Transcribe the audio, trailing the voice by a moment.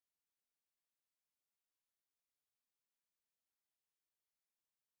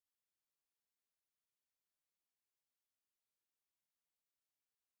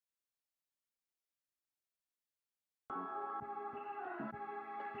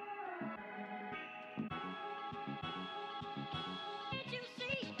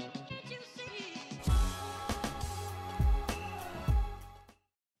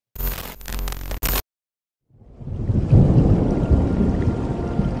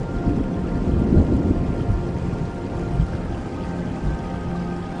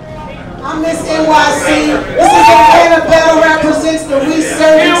I'm Miss NYC. This is Atlanta Battle represents the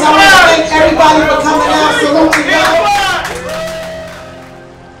Resurgence. I want to thank everybody for coming out. Salute to y'all.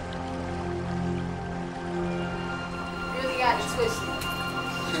 Really got it twisted.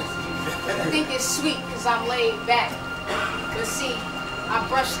 I think it's sweet because I'm laid back. But see, I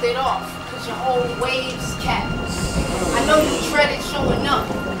brushed it off because your whole waves capped. I know you dreaded showing up,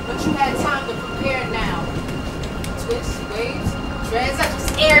 but you had time to prepare now. Twists, waves, dreads, I just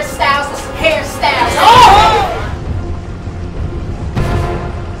hairstyles with some hairstyles. Oh!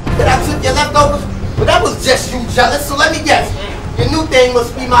 That I took your leftovers? But that was just you jealous, so let me guess. Your new thing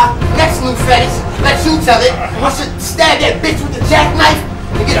must be my next new fetish. Let you tell it. I should stab that bitch with the jackknife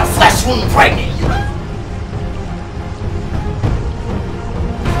and get a flesh wound pregnant.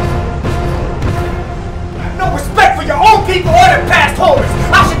 No respect for your own people or their past holders.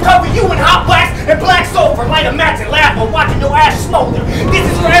 I should cover you in hot blacks and black sulfur, light a match and laugh while watching your ass smolder. This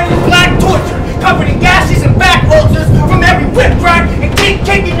is for every black torture, covered in gashes and back ulcers, from every whip crack and keep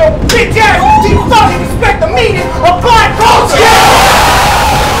kicking your bitch ass. Do you fucking respect the meaning of black culture?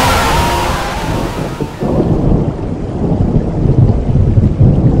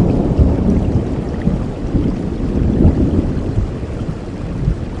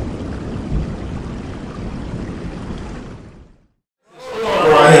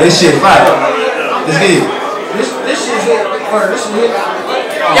 This shit fire. Let's get it. This shit's hit. This shit hit.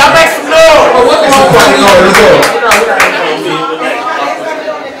 Y'all make some noise! Let's go.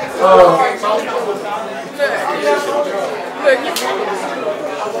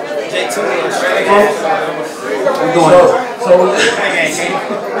 We're going. So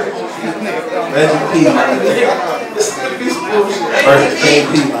Reggie P. Versus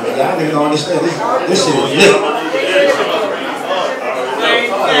KP. Y'all niggas don't understand. This shit is lit.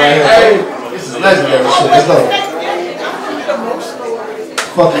 Hey, this is legendary shit. Let's go.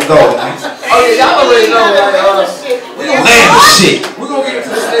 Fucking go, man. Oh yeah, y'all already know that. We gonna land this shit. We're gonna get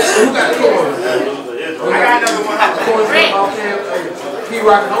into this next. Who got the corner? I got another one. The corner.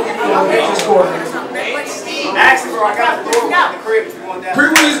 P-Rock, don't give me no bitches corner. Actually, bro, I got the door in the crib if you want that.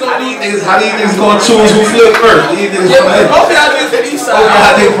 Pre-release gonna these niggas. How these niggas gonna choose who flip first? These niggas gonna hit. Okay, I did the east side. Okay,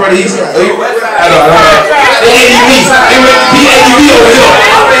 I did for the east side. I know. They ADV. They ready to be ADV over here.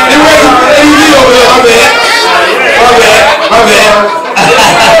 They ready to be ADV over here. My bad.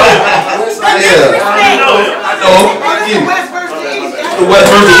 Yeah. I know. The West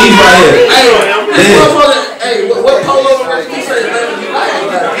versus the East right here. Hey, what polo versus you say?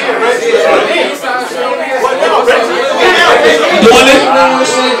 Doing it?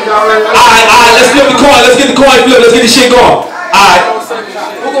 Alright, let's flip the coin. Let's get the coin flip. Let's get this shit going. Alright.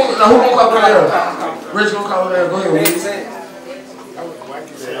 Who gonna call it there? Rich gonna call it there. Go ahead.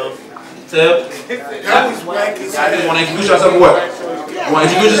 Tell. You wanna introduce yourself or what? You wanna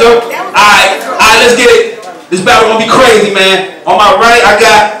introduce yourself? Alright, let's get it. This battle gonna be crazy, man. On my right, I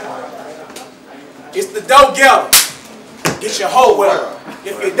got. It's the dope getter. Get your hoe well.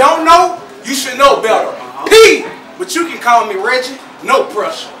 If you don't know, you should know better. P, but you can call me Reggie. No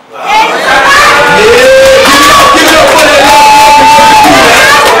pressure. Yeah, give it up for that.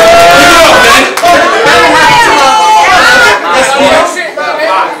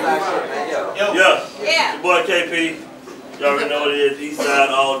 Yeah. Your boy KP. You already know what it is. East side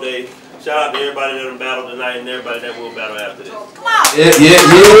all day. Shout out to everybody that battled tonight and everybody that will battle after this. Come on. Yeah.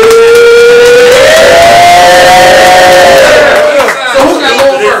 So who got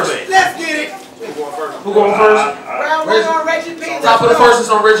going first? Let's get it. Who going first? Round one on Reggie P. Top of the first is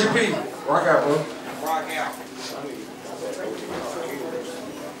on Reggie P. Rock out, bro. Rock out.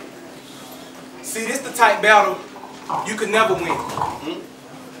 See, this the type battle you could never win.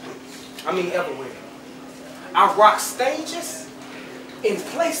 I mean, ever win. I rock stages in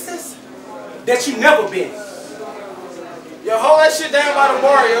places that you never been. Yo, hold that shit down by the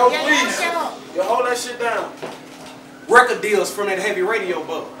bar, yo, please. Yo, hold that shit down. Record deals from that heavy radio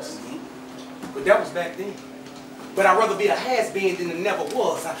buzz. But that was back then. But I'd rather be a has-been than it never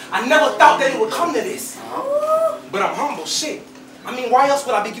was. I never thought that it would come to this. But I'm humble, shit. I mean, why else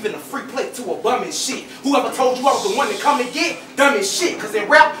would I be giving a free plate to a bum and shit? Whoever told you I was the one to come and get dumb as shit? Because in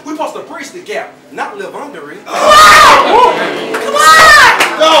rap, we supposed to bridge the gap, not live under it. Come on! Come on!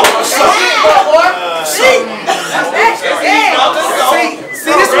 Go!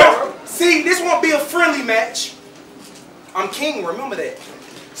 See, this won't be a friendly match. I'm king, remember that.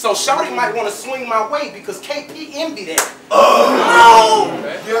 So Shawty might want to swing my way because KP envy that.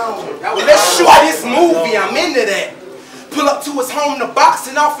 Let's shoot this movie, I'm into that. Pull up to his home to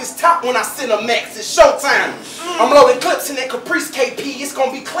boxing off his top when I send a max. It's showtime. I'm loading clips in that Caprice KP. It's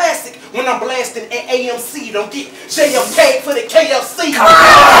gonna be classic when I'm blasting at AMC. Don't get JFK for the KFC.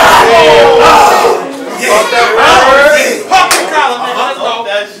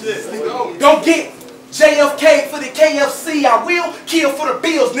 Don't get JFK for the KFC. I will kill for the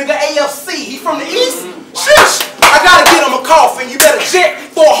bills, nigga. AFC. He from the East? Shush! I gotta get him a coffin. You better jet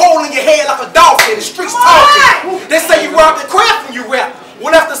for a hole in your head like a dolphin. The streets talking. They say you robbed the craft when you rap.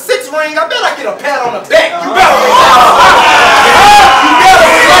 When after 6 ring, I bet I get a pat on the back. You better relax.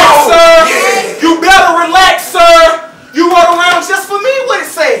 You better relax, sir. You run around just for me? What it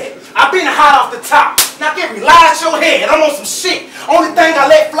said? I've been hot off the top. Now get me, lie at your head. I'm on some shit. Only thing I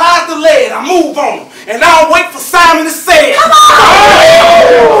let fly is the lead. I move on. And I don't wait for Simon to say it. Come on!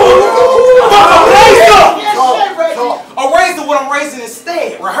 A razor what I'm raising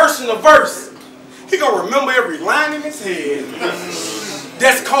instead. Rehearsing the verse. He gonna remember every line in his head.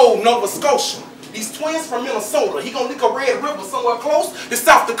 That's cold, Nova Scotia. These twins from Minnesota. He gonna lick a Red River somewhere close to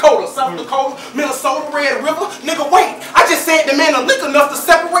South Dakota. South Dakota, Minnesota, Red River. Nigga, wait. I just said the man a lick enough to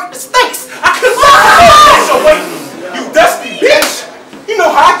separate the states. I couldn't wait. You dusty bitch. You know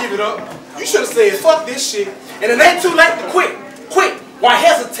how I give it up. You should have said, fuck this shit. And it ain't too late to quit. Quit. Why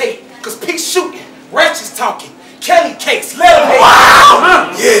hesitate? Cause Pete's shooting. Ratchet's talking. Kelly cakes. Let him hate.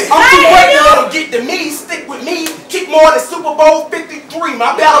 I'm too ready to let him get to me. Stick with me. Kick more than Super Bowl 53.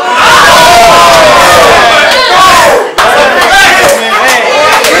 My battle.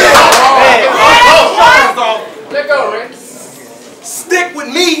 Let go, Rick. Stick with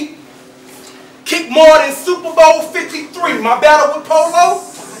me. Kick more than Super Bowl 53. My battle with Polo.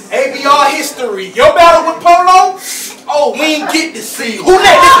 ABR history. Your battle with Polo? Oh, we ain't get to see. Who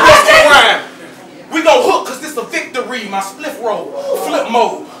let this best rhyme? We gon' hook cause this a victory. My spliff roll. Flip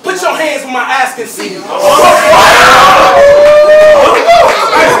mode. Put your hands where my eyes can see.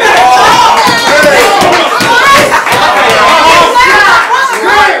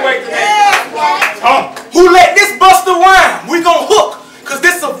 Who let this buster rhyme? We gon' hook cause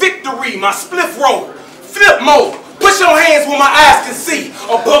this a victory. My spliff roll. Flip mode. Put your hands where my eyes can see.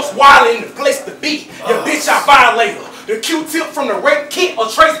 A buck's wild in the place to be. Your bitch, I violate her. The Q-tip from the rape kit or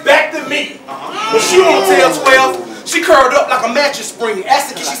trace back to me. But she won't tell 12. She curled up like a mattress spring.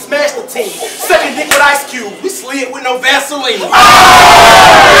 Asked if she smashed the team. Second dick with Ice Cube. We slid with no Vaseline.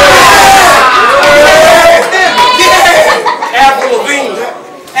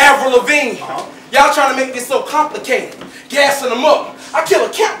 Avril Lavigne. Y'all trying to make this so complicated. Gassing them up. I kill a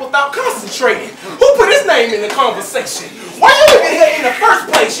cat without concentrating. Who put his name in the conversation? Why you even here in the first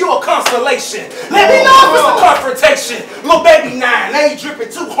place? You a constellation. Let me know if it's a confrontation. Little baby 9, I ain't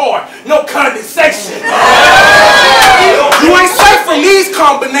dripping too hard. No condensation. You ain't safe from these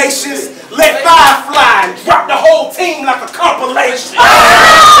combinations. Let fire fly and drop the whole team like a compilation.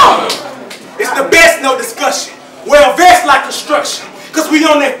 It's the best, no discussion. Well versed like construction. Cause we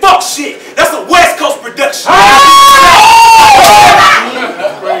on that fuck shit. That's a West Coast production.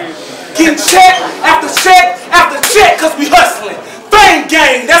 Getting check after check after check cause we hustling. Fame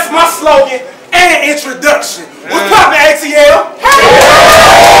gang, that's my slogan and introduction. What's poppin', ATL?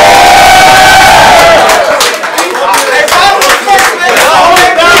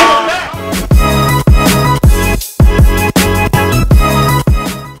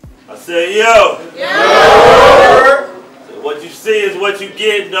 I said, yo. What you see is what you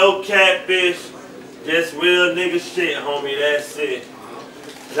get, no catfish. Just real nigga shit, homie, that's it.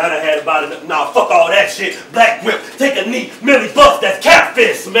 I done had about enough. Nah, fuck all that shit. Black whip, take a knee, Millie Buff, that's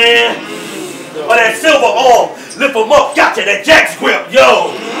catfish, man. Or that silver arm, lift him up, gotcha, that Jack's grip,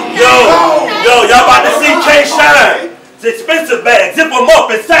 yo. Y'all about to see K Shine. It's expensive bag, zip him up,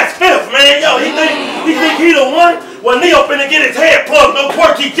 it's Saks Fifth, man. Yo, he think he the one? Well, Neo finna get his head plugged, no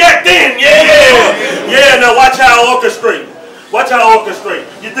quirky jacked in, yeah, now watch how I orchestrate. Watch how I orchestrate.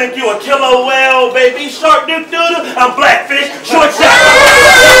 You think you a killer whale, baby? Shark dude doodle? I'm Blackfish, short shot. I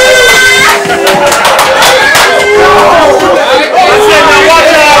said, now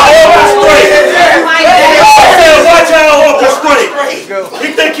watch how I orchestrate. I said, watch how I orchestrate.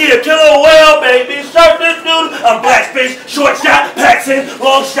 He think he a killer whale, baby? Shark dude doodle? I'm Blackfish, short shot, Paxton,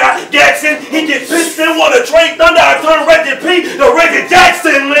 long shot, Jackson. He gets pissed and wanna trade thunder. I turn Reggie P to Reggie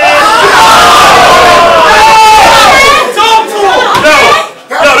Jackson, man.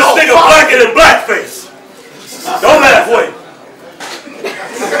 No, this nigga blacker than blackface. Don't laugh, wait.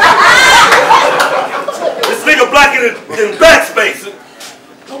 This nigga blacker than backspace.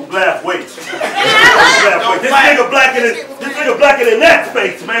 Don't laugh, wait. This nigga blacker than that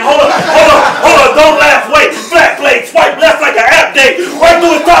space, man. Hold on, don't laugh, wait. Flat blade, swipe left like an app date. Right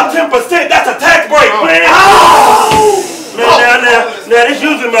through the top 10%, that's a tax break, man. Man, now this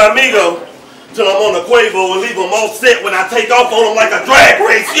using my amigo till I'm on the Quavo and leave them all set when I take off on them like a drag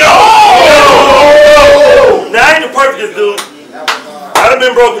race. Yo! Now I ain't the perfectest dude. I'd have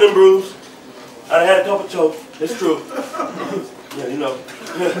been broken and bruised. I'd have had a couple chokes. It's true. Yeah, you know.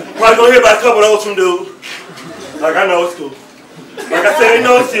 Probably gonna hear about a couple of those from dude. Like, I know it's cool. Like I said, ain't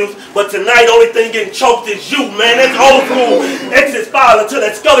no excuse. But tonight, only thing getting choked is you, man. That's old school. Exit file until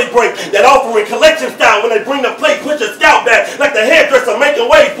that scully break. That offering collection style when they bring the plate, put your scalp back. Like the hairdresser making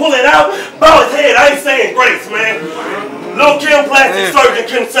waves, pull it out, bow his head. I ain't saying grace, man. Lil' Kim plastic surgeon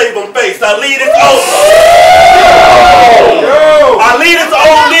couldn't save him face. I lead his old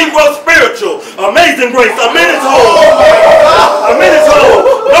Negro spiritual. Amazing grace. I'm in his hole.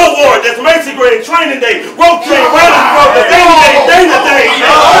 No warrant. That's Macy Gray training day. Road train, riding road. The day.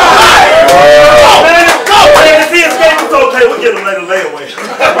 Man, if he escaped, it's okay. We'll get him later layaway.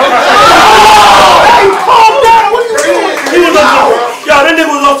 He was on some, y'all, that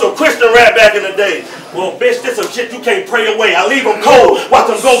nigga was on some Christian rap back in the day. Well, bitch, this some shit you can't pray away. I leave him cold, watch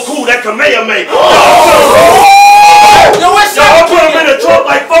him go cool, that Kamehameha. Y'all put him in the trunk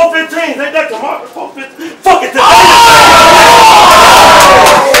like 415s. Ain't that tomorrow? 415? Fuck it, today.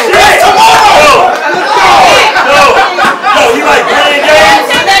 Yo, he like playing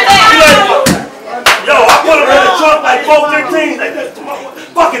games. Yo, I put him in the trunk like 415s. Ain't that tomorrow?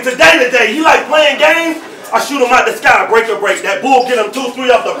 Fuck it, today. He like playing games. I shoot him out the sky, break. That bull get him 2-3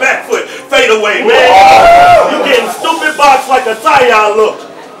 off the back foot, fade away, man. You getting stupid box like a Zion look.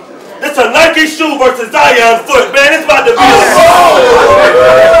 It's a Nike shoe versus Zion foot, man. It's about to be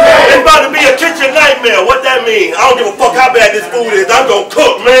a kitchen nightmare. What that mean? I don't give a fuck how bad this food is. I'm gonna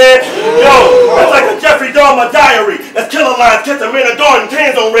cook, man. Yo, that's like a Jeffrey Dahmer diary. That's killer lines, catch them in the garden,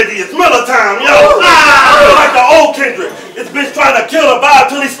 cans on Reggie. It's Miller time, yo. Like the old Kendrick. This bitch trying to kill a vibe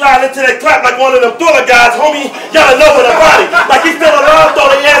till he slide into that clap like one of them thriller guys, homie. Y'all know with a body. Like he still alive,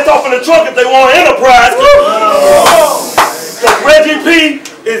 throw their ass off in the trunk if they want Enterprise. Cause Reggie P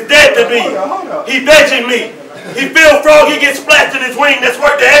is dead to me. He vegging me. He feel frog, he gets splashed in his wing. That's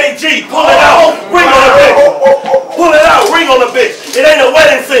work to Eddie G. Pull it out, ring on the bitch. Pull it out, ring on the bitch. It ain't a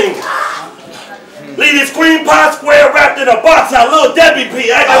wedding scene. Leave this cream pie square wrapped in a box out. Little Debbie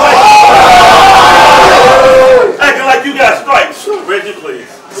P. Acting like you got stripes. Reggie, please.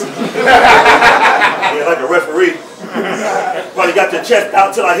 Yeah, like a referee. Probably got your chest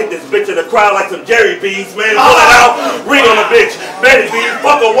out till I hit this bitch in the crowd like some Jerry B's, man. Pull it out, ring on the bitch. Betty B,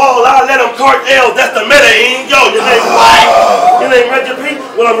 fuck a wall out, let them cart L's. That's the Medellin. Yo, your name what? Your name Reggie P?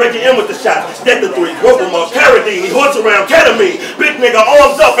 Well, I'm Reggie M with the shot. Step the 3, rope him up, Carradine. He horse around, ketamine. Big nigga,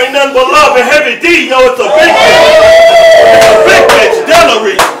 arms up, ain't nothing but love and heavy D. Yo, it's a big bitch. It's a big bitch,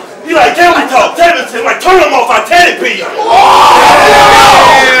 Delary. He like, can we talk? Davidson, like, turn him off, I Teddy P.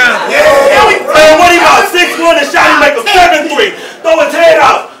 Man, what he about? 6'1" and shot, he make a 7'3". Throw his head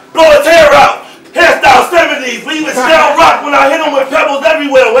out, blow his hair out. Hairstyle 70s, leave it down rock when I hit him with pebbles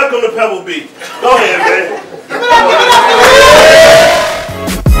everywhere. Welcome to Pebble Beach. Go ahead, man. Give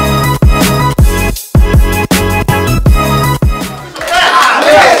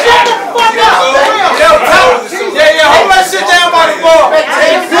it Yeah, hold that shit down by the ball.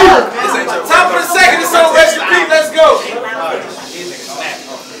 Top of the second, it's on Rest in Peace, let's go.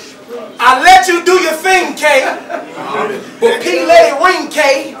 I let you do your thing, K. But P let it ring,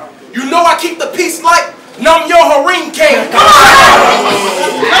 K. You know I keep the peace like numb your harim, K. Come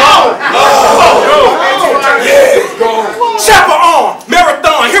on! Chopper on,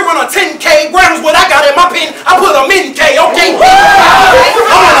 marathon, here on a 10K. Grams what I got in my pen, I put them in K, okay?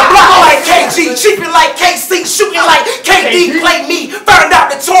 I'm on a block like KG, cheaping like KC, shooting like KD, play me. Found out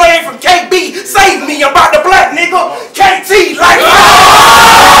the toy ain't from KB, save me, I'm about to black nigga. KT like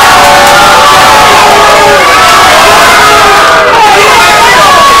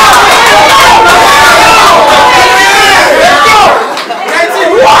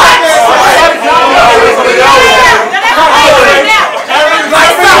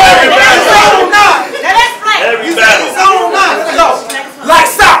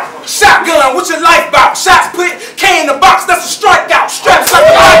shotgun, what's your life about? Shots put K in the box, that's a strikeout. Straps like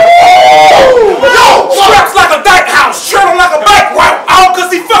a bike. Yo, straps like a dyke house. Treading like a bike.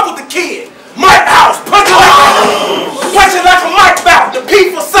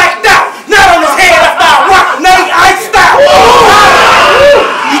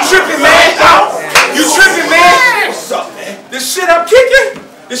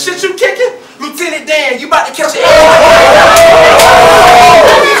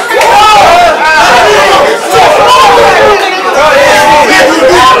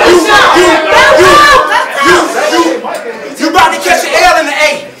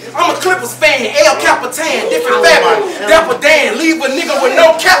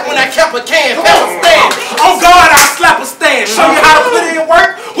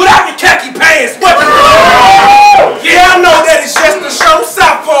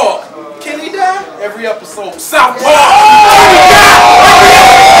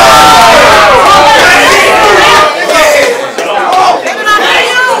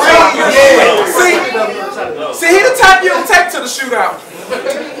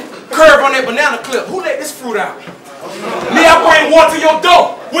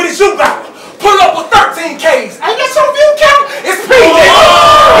 shoe battle. Pull up with 13 Ks. Ain't that your view count? It's P,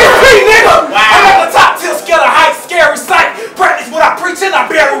 nigga. It's P, nigga. Wow. I'm at the top till scared of height, scary sight. Practice what I preach and I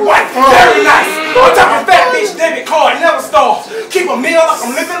bury white. Very nice. I'm talking fat bitch, debit card, never starve. Keep a meal like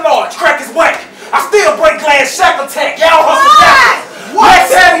I'm living large. Crack is whack. I still break glass, shack attack. Y'all hustle back. What?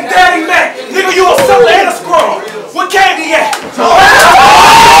 Daddy, Mac. Nigga, you a sucker and a scrub. What candy at?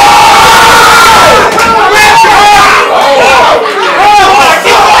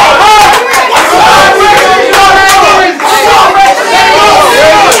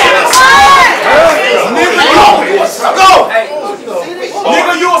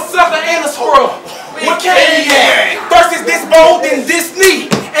 Nigga, you a sucker and a squirrel. What candy at? First is this bowl, then this knee.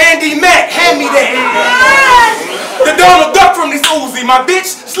 Andy Mac, hand me that. The Donald Duck from this Uzi. My bitch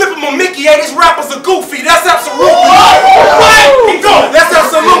slipping my Mickey. Hey, these rappers are goofy. That's absolutely. What? Keep going. That's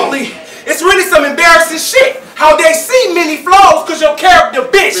absolutely. It's really some embarrassing shit. How they see many flaws cause your character,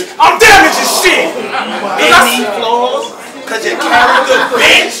 bitch. I'm damaging shit. Many flaws? Cause your character,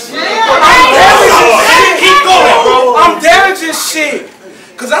 bitch. I'm damaging shit. Keep going, bro. I'm damaging shit.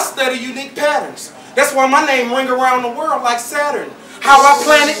 Cause I study unique patterns. That's why my name ring around the world like Saturn. How I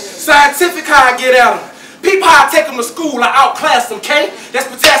plan it, scientific how I get at them. Peep how I take them to school, I outclass them, K. That's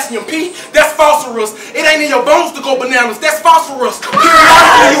potassium, P. That's phosphorus. It ain't in your bones to go bananas, that's phosphorus.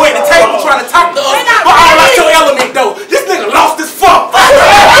 Periodically you at the table trying to talk to us, but all that's your element though. This nigga lost his fuck. What?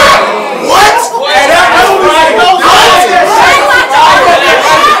 Hey, that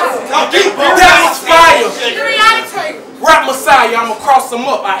was fire. Rap Messiah, I'ma cross him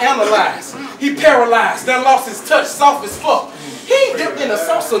up, I analyze. He paralyzed, then lost his touch, soft as fuck. He ain't dipped in the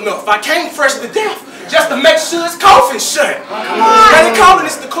sauce enough. I came fresh to death just to make sure his coffin shut. Now they calling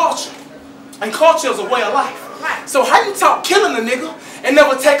this the culture. And culture is a way of life. So how you talk killing a nigga and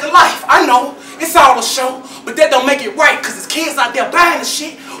never take a life? I know, it's all a show, but that don't make it right, cause there's kids out there buying the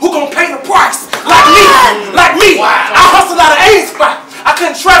shit who gon' pay the price. Like me. I hustle out of any spot. I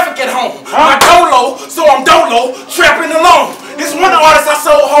couldn't traffic at home. My dolo, so I'm dolo, trapping alone. This one artist I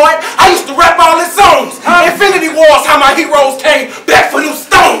sold hard, I used to rap all his songs. Infinity Wars, how my heroes came back for them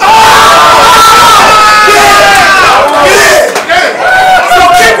stones. So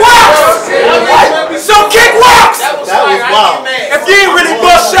kick rocks. So kick rocks. That was wild. If you ain't really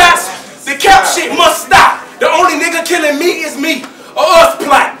bust shots, the cap shit must stop. The only nigga killing me is me, or us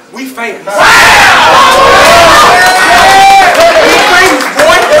plot. We famous. We famous,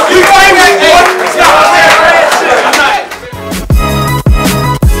 boy. We famous, boy. Stop.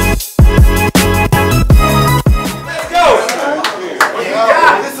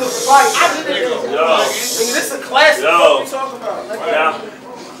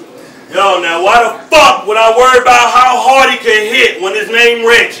 Yo, now why the fuck would I worry about how hard he can hit when his name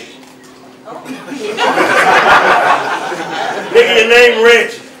Reggie? Nigga, your name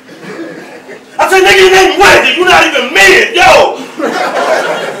Reggie. I said, nigga, your name Reggie. You not even mid, yo.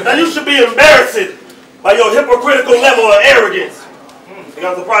 Now you should be embarrassed by your hypocritical level of arrogance. Nigga,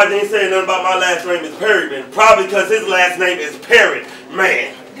 I'm surprised he ain't saying nothing about my last name is Perryman. Probably because his last name is Parrot,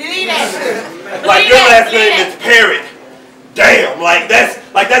 man. Like your last name is Parrot. Damn, like that's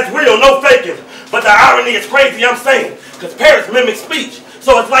real, no faking. But the irony is crazy, I'm saying, because parrots mimic speech.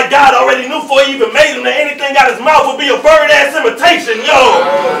 So it's like God already knew before he even made him that anything out his mouth would be a bird-ass imitation, yo.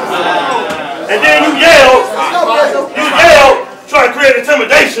 And then you yell, trying to create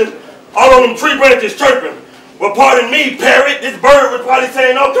intimidation, all on them tree branches chirping. Well, pardon me, parrot, this bird was probably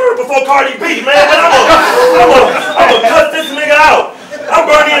saying okay before Cardi B, man. But I'm gonna cut this nigga out. I'm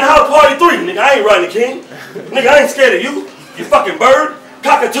burning in House Party 3, nigga, I ain't running, King. Nigga, I ain't scared of you. You fucking bird,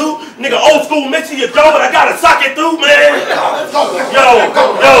 cockatoo, nigga, old school mixing your jaw, but I gotta sock it through, man. Yo,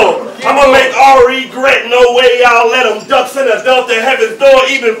 I'm gonna make regret, no way y'all let them ducks in the dump at heaven's door,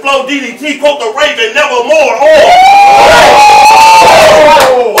 even flow DDT, quote the Raven, nevermore.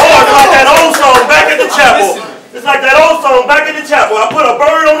 It's like that old song back in the chapel. It's like that old song back in the chapel. I put a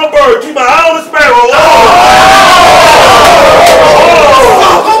bird on a bird, keep my eye on the sparrow.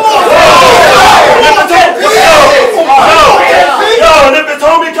 And if it's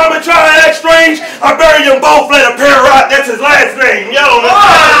homie come and try to act strange, I bury them both, let a parrot, that's his last name. Yo,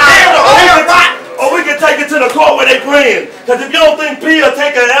 or we can take it to the court where they playing. Cause if you don't think P will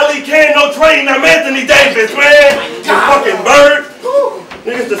take a L.E. can, no train, I'm Anthony Davis, man. You fucking bird.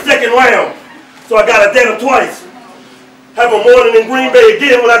 Nigga's the second round. So I gotta date him twice. Have a morning in Green Bay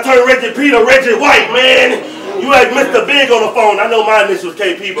again when I turn Reggie P to Reggie White, man. You like Mr. Big on the phone. I know my initials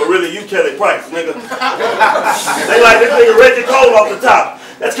KP, but really you Kelly Price, nigga. They like this nigga Reggie Cole off the top.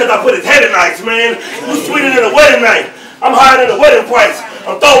 That's because I put his head in ice, man. You sweeter than a wedding night. I'm higher than the wedding price.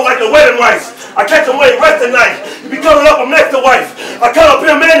 I'm thrown like the wedding rice. I catch him waiting rest at night. He be coming up, I'm next to wife. I cut up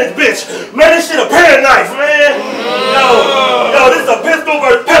him and his bitch. Man, this shit a pair knife, man. Yo, this is a pistol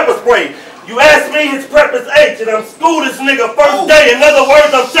versus pepper spray. You ask me, his prep is H, and I'm school this nigga first day. In other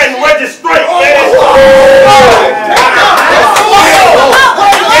words, I'm setting Reggie straight, man.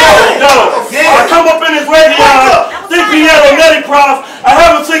 I come up in his radio, think he had a nutty prof. I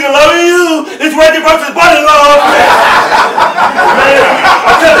have him singing "Loving You." It's Reggie versus Buddy Love. Man,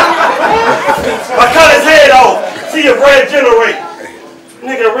 I cut his head off. See if Red generate.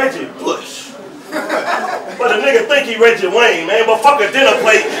 Nigga, Reggie Bush. But a nigga think he Reggie Wayne, man. But fuck a dinner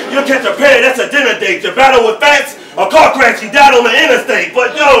plate. You'll catch a pair, that's a dinner date. You battle with facts, a car crash, he died on the interstate.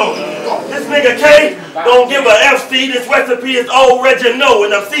 But yo, this nigga K don't give a FC. This recipe is old Reggie no,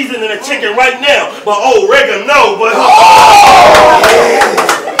 and I'm seasoning the chicken right now. But old Reggie no, but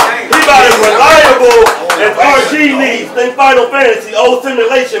he about as reliable as RG needs. Think Final Fantasy, old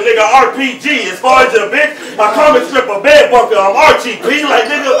simulation, nigga RPG. As far as a bitch, a comic strip, a bed bunker, I'm Archie P. Like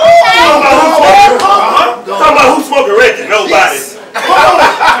nigga, talking about who's smoking Reggie? Nobody.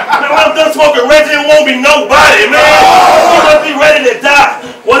 Man, when I'm done smoking Reggie, it won't be nobody, man. He must be ready to die.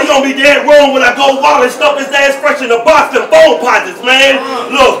 Well, he gonna be dead wrong when I go wild and stuff his ass fresh in the box and phone pockets, man.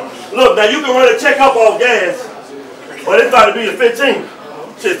 Look, now you can run a check up off gas, but it's about to be the 15th.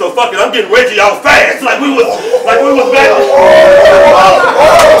 Shit, so fuck it, I'm getting Reggie out fast, like we was back.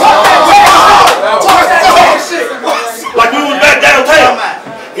 Like we was back downtown.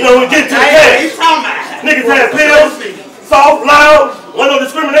 You know, we get to the cash. Niggas had pills, soft, loud, no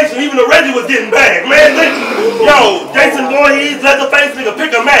discrimination. Even the Reggie was getting bagged, man. Yo, Jason Voorhees, Leatherface, nigga,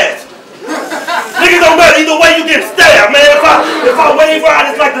 pick a match. Niggas don't matter either way, you get stabbed, man. If I wave out,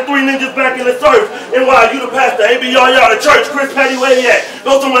 it's like the three ninjas back in the surf. And while you the pastor, ABR, y'all the church, Chris Petty, where he at?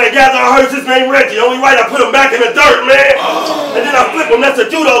 Go somewhere and gather, I heard his name Reggie. Only right, I put him back in the dirt, man. And then I flip him, that's a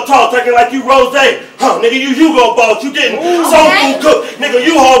judo talk, taking like you Rose. Huh, nigga, you Hugo Boss, you getting soul food cooked. Nigga,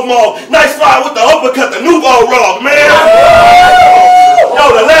 you hog maul. Nice slide with the uppercut, the nouveau raw, man.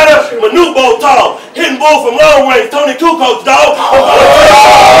 Yo, the ladder, Manubo tall. Hitting bull from long range, Tony Kukoc, dog.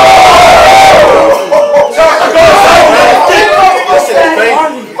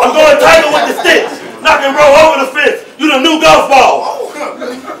 I'm going tighter with the stick. Knock and roll over the fence. You the new golf ball.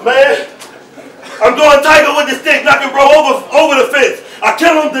 Man. I'm going tighter with the stick. Knock and roll over the fence. I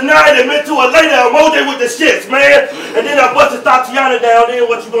kill him, denied him into a later emoji with the shits, man. And then I busted Tatiana down there.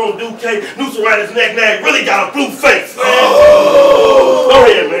 What you gonna do, K? Noose around his neck, man. Really got a blue face, man. Go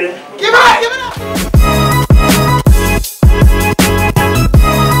ahead, man. Give it up, give it up.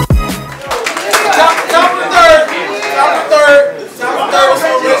 Top of the third.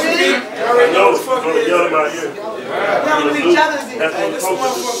 Yell him out here.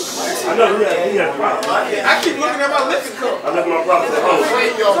 I know he had a problem. I keep looking at my liquor cup. I left my problem at home.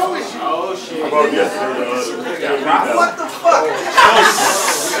 Oh shit. I bought it yesterday. What the fuck?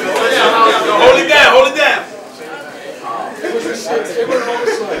 Hold it down, hold it down.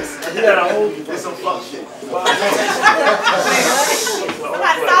 Yeah, I hold you. It's some fuck shit.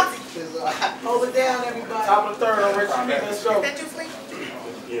 Hold it down, everybody. Top of the third on Reggie. Let's go. That you sleep?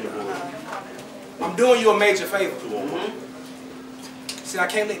 I'm doing you a major favor. See, I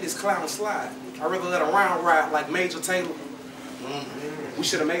can't let this clown slide. I'd rather let a round ride like Major Taylor. We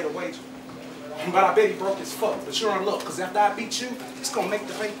should have made a wager. But I bet he broke his fuck. But you're in luck, because after I beat you, it's going to make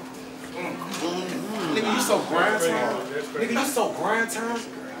the paper. Nigga, you so grind time. Nigga, you so grind time.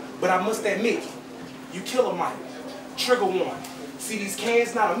 But I must admit, you killer Mike. Trigger one. See these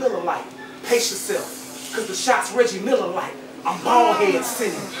cans, not a Miller Lite. Pace yourself, because the shots Reggie Miller like. I'm bald head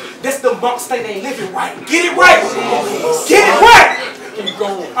sitting. That's the monks they ain't living right. Get it right! Get it right!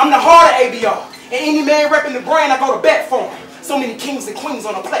 I'm the heart of ABR. And any man repping the brand, I go to bat for him. So many kings and queens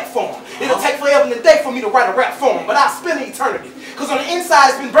on a platform. It'll take forever and a day for me to write a rap for him, but I'll spend an eternity. Because on the inside,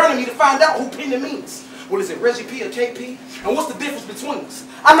 it's been burning me to find out who Penny means. Well, is it Reggie P or KP? And what's the difference between us?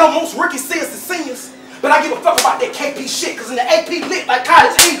 I know most rookies see us as seniors, but I give a fuck about that KP shit, because in the AP lit like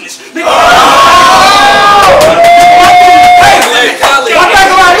college English. Nigga.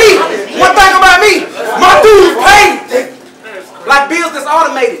 One thing about me, my dude is paid. Like bills that's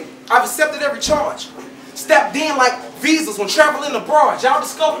automated. I've accepted every charge. Stepped in like visas when traveling abroad. Y'all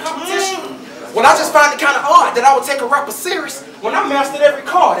discover competition? Well, I just find it kind of odd that I would take a rapper serious when I mastered every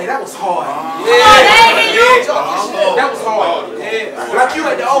card. Hey, that was hard. That was hard. Like you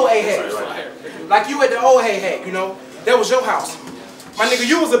at the old A-Hack. Like you at the old A-Hack, you know. That was your house. My nigga,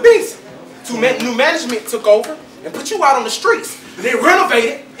 you was a beast. New management took over and put you out on the streets. They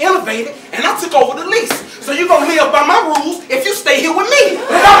renovated, innovated, and I took over the lease. So you gonna live by my rules if you stay here with me.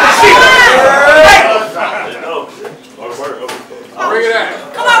 Bring it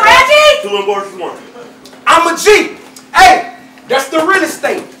out. Come on, Reggie! 2 and more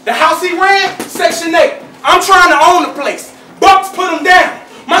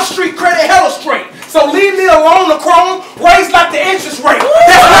So leave me alone, the chrome, raised like the interest rate.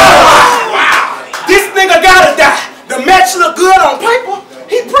 That's wow. This nigga gotta die. The match look good on paper,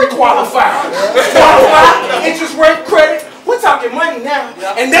 he pre-qualified. Qualified, interest rate, credit, we're talking money now.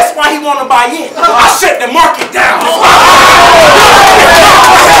 And that's why he wanna buy in. I shut the market down.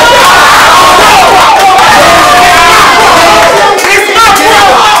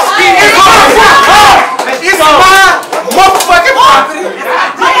 It's my motherfucking property.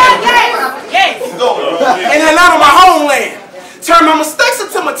 In Atlanta, my homeland. Turn my mistakes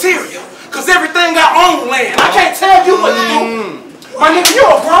into material. Cause everything I own land. I can't tell you what to do. My nigga, you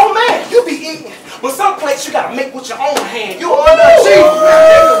a grown man. You be eating. But some places you gotta make with your own hand. You an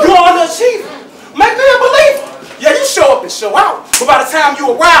underachiever. You an underachiever. Make me a believer. Yeah, you show up and show out. But by the time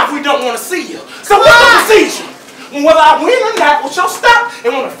you arrive, we don't want to see you. So what's the procedure? Whether I win or not, with your stop, it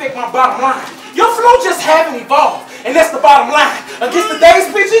won't affect my bottom line. Your flow just haven't evolved, and that's the bottom line. Against the day's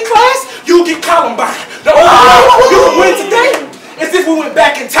PG class, you'll get Columbine. The only way you can win today is if we went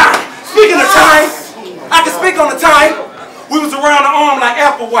back in time. Speaking of time, I can speak on the time. We was around the arm like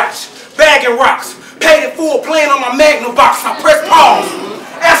Apple Watch, bagging rocks, paid in full, playing on my Magnum box. I pressed pause,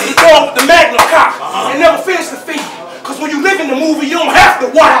 asked the door with the Magnum cock, and never finished the feed. Cause when you live in the movie, you don't have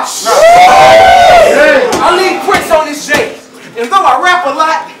to watch. I leave prints on this J, and though I rap a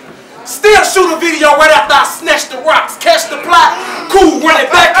lot, still shoot a video right after I snatch the rocks, catch the plot, cool, run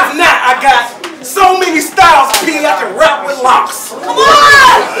it back. If not, I got so many styles, P, I can rap with locks. Come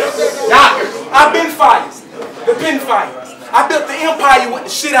on! I've been fires, the been fires. I built the empire with the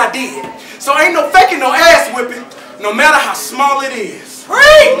shit I did. So ain't no faking, no ass whipping, no matter how small it is.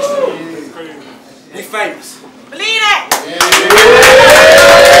 Preach! We famous. Believe that!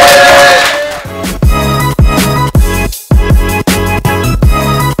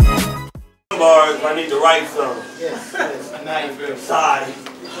 Bars, I need to write some. Yes. Sigh.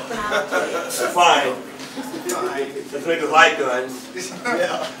 Fine. This niggas like guns.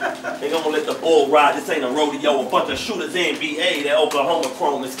 They gonna let the bull ride. This ain't a rodeo. A bunch of shooters in BA. That Oklahoma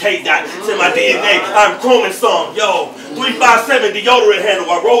chrome is K-Dot. It's in my DNA. I'm chroming some. Yo, 357 deodorant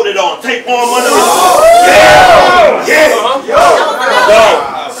handle. I rolled it on. Tape on my nose. Yeah.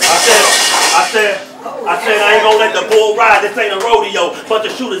 I said I ain't gonna let the bull ride. This ain't a rodeo. Bunch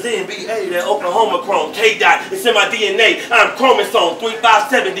of shooters in BA. That Oklahoma chrome. K-Dot. It's in my DNA. I'm chromosome.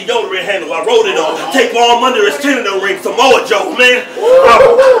 357 deodorant handle. I rolled it on. Take arm under his genital ring. Samoa Joe, man.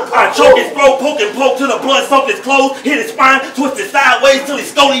 I choke his throat, poke and poke till the blood soak his clothes. Hit his spine, twist it sideways till he's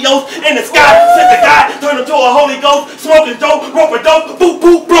scolios. In the sky, set the guy, turn him to a Holy Ghost. Smoking dope, rope a dope, boop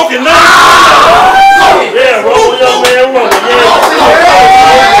boop, broken nose. Yeah, roll young man, roll.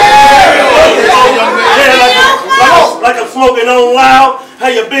 Like I'm smoking on loud, how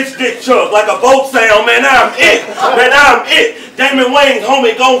your bitch dick chuck, like a boat sound, man, I'm it, Damon Wayne's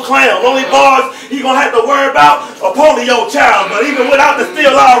homie gon' clown, only bars he gon' have to worry about a polio child, but even without the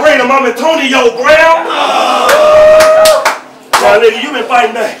steel I'll rate him, I'm Antonio Brown. Now nigga, you been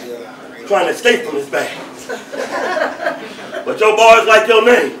fighting back, trying to escape from this bag. But your bars like your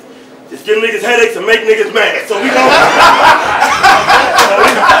name, just give niggas headaches and make niggas mad, so we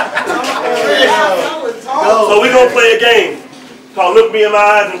gon' play a game called Look Me in My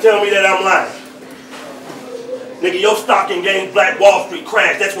Eyes and Tell Me That I'm Lying. Nigga, your stock in game Black Wall Street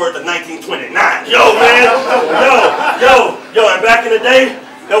crash, that's worth of 1929. Yo, man. Yo, and back in the day,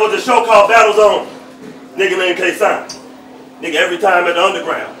 there was a show called Battle Zone. Nigga named K-Sign. Nigga, every time at the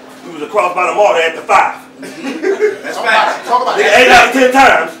underground, we was across by the water at the 5. That's right. Talk about nigga, 8 out of 10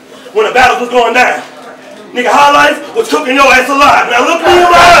 times, when the battles was going down, nigga, High Life was cooking your ass alive. Now look me in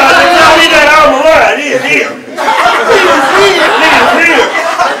my eyes and tell me that I'm alive. Nigga's here.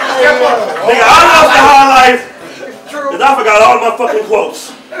 Nigga, I lost the High Life because I forgot all my fucking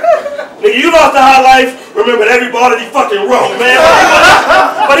quotes. Nigga, you lost the High Life, remembered every ball that he fucking wrote, man.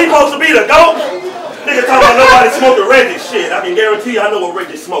 But he supposed to be the GOAT. Nigga talking about nobody smoking Reggie shit. I can guarantee you I know what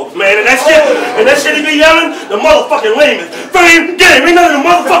Reggie smokes, man. And that shit he be yelling, the motherfucking lamest. Fame, game, ain't none of the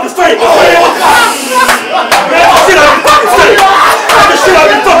motherfuckers famous, man. Man, the shit I be fucking saying. The shit I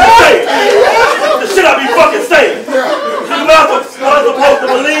be fucking saying. The shit I be fucking saying. You know what I'm supposed to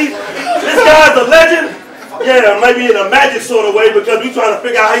believe? This guy's a legend. Yeah, maybe in a magic sort of way because we trying to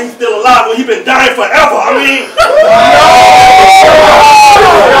figure out how he's still alive when he been dying forever. I mean,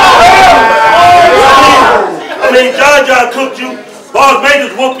 John cooked you, Boss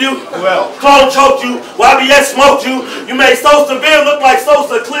Majors whooped you, Clone choked you, YBS smoked you, you made Sosa Bill look like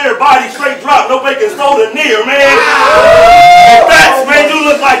Sosa clear, body straight drop, no baking soda near, man. And Fats made you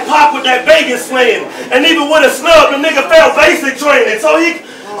look like Pop with that Vegas slaying, and even with a snub, the nigga failed basic training, so he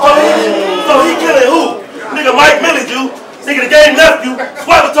killing who? Nigga Mike Milled you, nigga the game left you,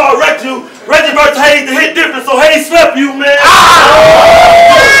 Swabatar wrecked you, Reggie Verts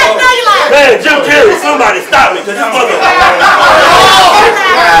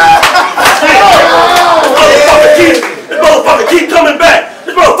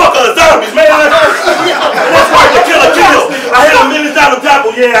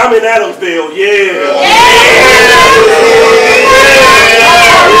Yeah, I'm in Adamsville. Yeah.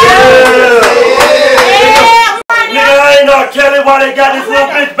 Nigga, I ain't R. Kelly. Why they got this little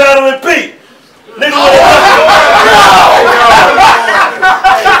bitch battling Pete? Nigga, what they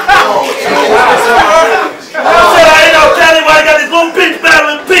I said I ain't R. Kelly. Why they got this little bitch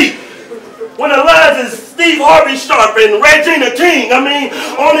battling Pete? When the lines is Steve Harvey Sharp and Regina King. I mean,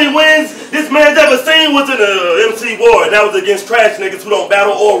 only wins this man's ever seen was in the MC War, and that was against trash niggas who don't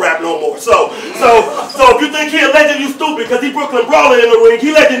battle or rap no more. So if you think he a legend, you stupid, because he Brooklyn Brawler in the ring.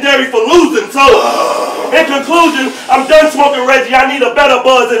 He legendary for losing. So, in conclusion, I'm done smoking Reggie. I need a better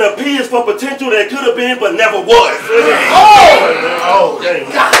buzz, and a P is for potential that could have been but never was. Oh, damn.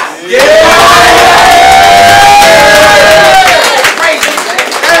 Yeah!